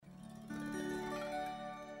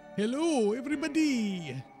Hello,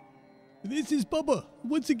 everybody! This is Bubba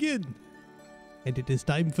once again, and it is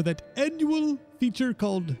time for that annual feature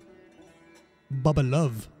called Bubba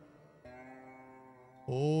Love.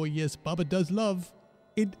 Oh, yes, Bubba does love,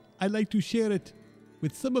 and I like to share it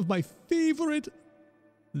with some of my favorite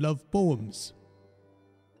love poems.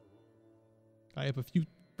 I have a few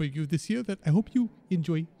for you this year that I hope you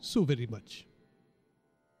enjoy so very much.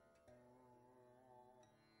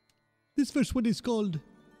 This first one is called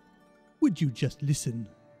Would You Just Listen?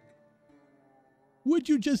 Would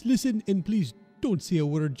you just listen and please don't say a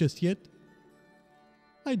word just yet?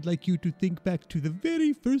 I'd like you to think back to the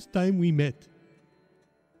very first time we met.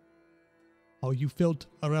 How you felt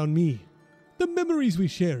around me, the memories we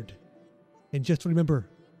shared, and just remember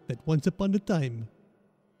that once upon a time,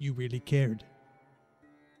 you really cared.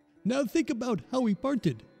 Now think about how we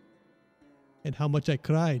parted and how much I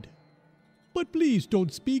cried. But please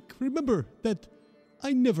don't speak. Remember that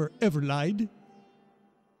I never ever lied.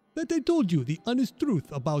 That I told you the honest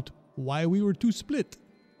truth about why we were to split.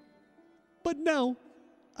 But now,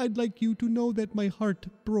 I'd like you to know that my heart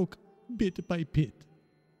broke bit by bit.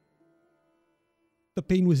 The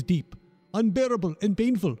pain was deep, unbearable and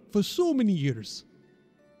painful for so many years.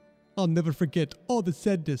 I'll never forget all the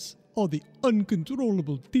sadness, all the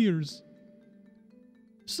uncontrollable tears.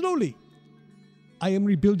 Slowly, I am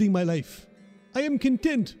rebuilding my life. I am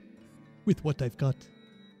content with what I've got.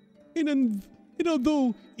 And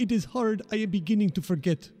although it is hard, I am beginning to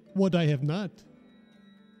forget what I have not.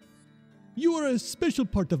 You are a special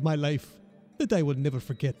part of my life that I will never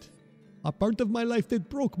forget. A part of my life that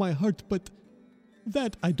broke my heart, but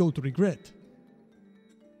that I don't regret.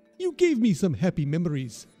 You gave me some happy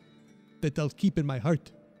memories that I'll keep in my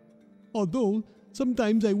heart. Although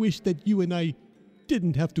sometimes I wish that you and I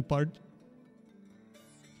didn't have to part.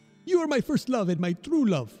 You are my first love and my true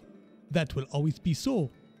love. That will always be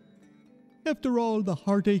so. After all the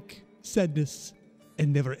heartache, sadness,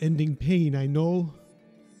 and never-ending pain I know,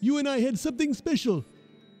 you and I had something special,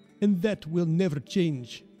 and that will never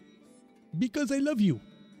change. Because I love you,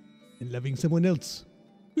 and loving someone else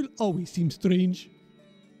will always seem strange.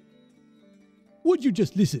 Would you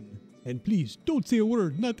just listen, and please don't say a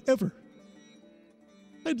word, not ever.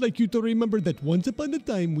 I'd like you to remember that once upon a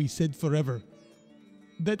time we said forever.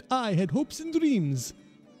 That I had hopes and dreams,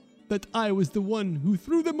 that I was the one who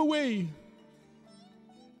threw them away.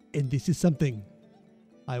 And this is something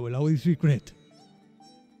I will always regret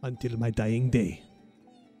until my dying day.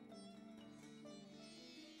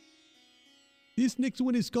 This next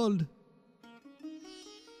one is called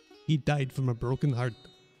He Died from a Broken Heart.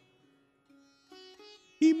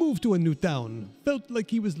 He moved to a new town, felt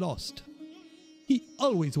like he was lost. He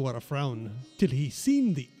always wore a frown till he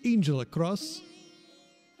seen the angel across.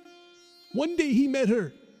 One day he met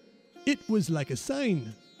her. It was like a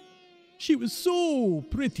sign. She was so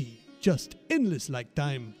pretty, just endless like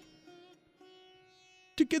time.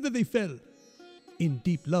 Together they fell in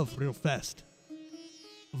deep love real fast.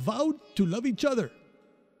 Vowed to love each other,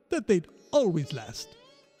 that they'd always last.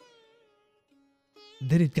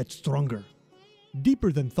 Then it got stronger,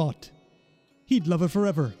 deeper than thought. He'd love her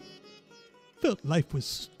forever. Felt life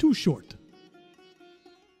was too short.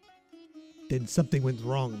 Then something went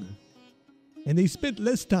wrong, and they spent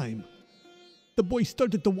less time. The boy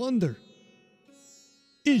started to wonder.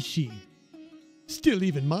 Is she still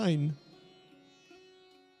even mine?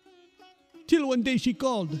 Till one day she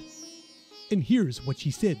called, and here's what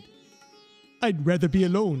she said. I'd rather be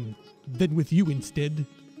alone than with you instead.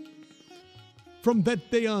 From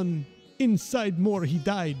that day on, inside more he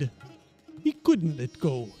died. He couldn't let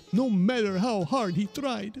go, no matter how hard he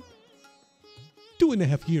tried.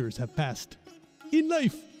 2.5 years have passed. In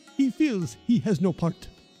life, he feels he has no part.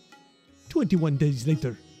 21 days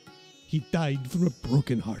later, he died from a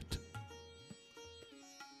broken heart.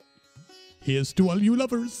 Here's to all you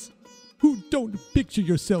lovers who don't picture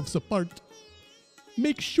yourselves apart.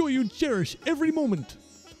 Make sure you cherish every moment,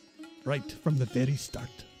 right from the very start.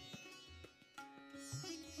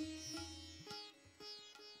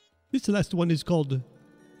 This last one is called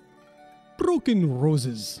Broken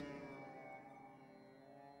Roses.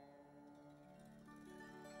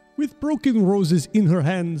 With broken roses in her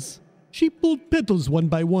hands, she pulled petals one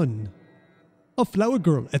by one. A flower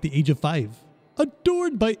girl at the age of 5,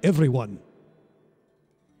 adored by everyone.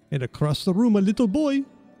 And across the room a little boy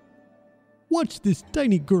watched this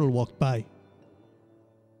tiny girl walk by.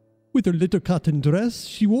 With her little cotton dress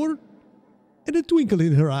she wore, and a twinkle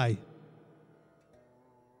in her eye.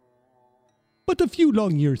 But a few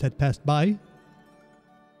long years had passed by,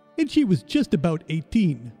 and she was just about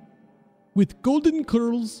 18, with golden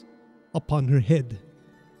curls upon her head.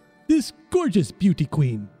 This gorgeous beauty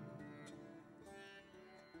queen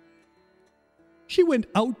She went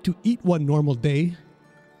out to eat one normal day,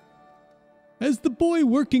 as the boy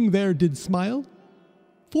working there did smile,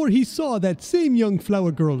 for he saw that same young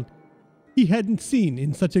flower girl he hadn't seen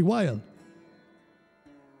in such a while.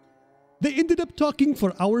 They ended up talking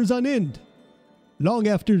for hours on end. Long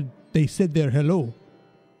after they said their hello,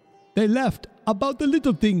 they laughed about the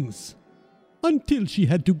little things until she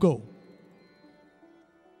had to go.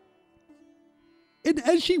 And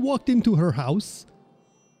as she walked into her house,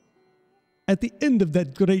 at the end of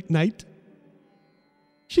that great night,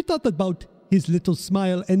 she thought about his little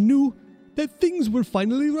smile and knew that things were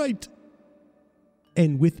finally right.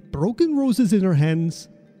 And with broken roses in her hands,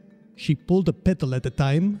 she pulled a petal at a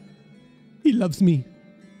time. He loves me,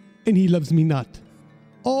 and he loves me not.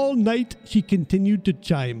 All night she continued to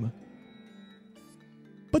chime.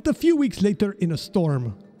 But a few weeks later, in a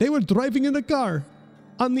storm, they were driving in a car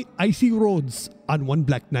on the icy roads on one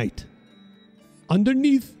black night,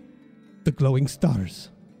 underneath the glowing stars.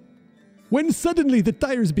 When suddenly the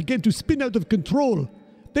tires began to spin out of control,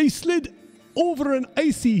 they slid over an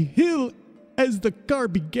icy hill as the car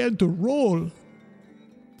began to roll.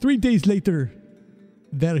 3 days later,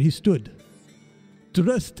 there he stood,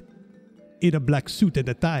 dressed in a black suit and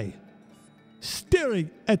a tie,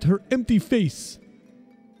 staring at her empty face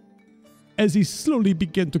as he slowly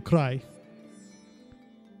began to cry.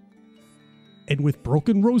 And with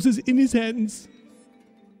broken roses in his hands,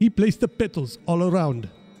 he placed the petals all around,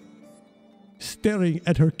 staring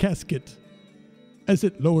at her casket as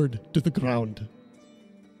it lowered to the ground.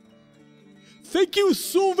 Thank you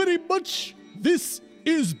so very much. This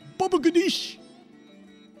is Baba Gonesh.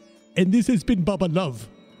 And this has been Baba Love.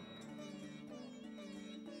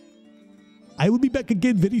 I will be back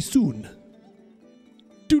again very soon.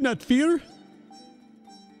 Do not fear.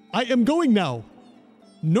 I am going now.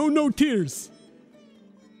 No tears.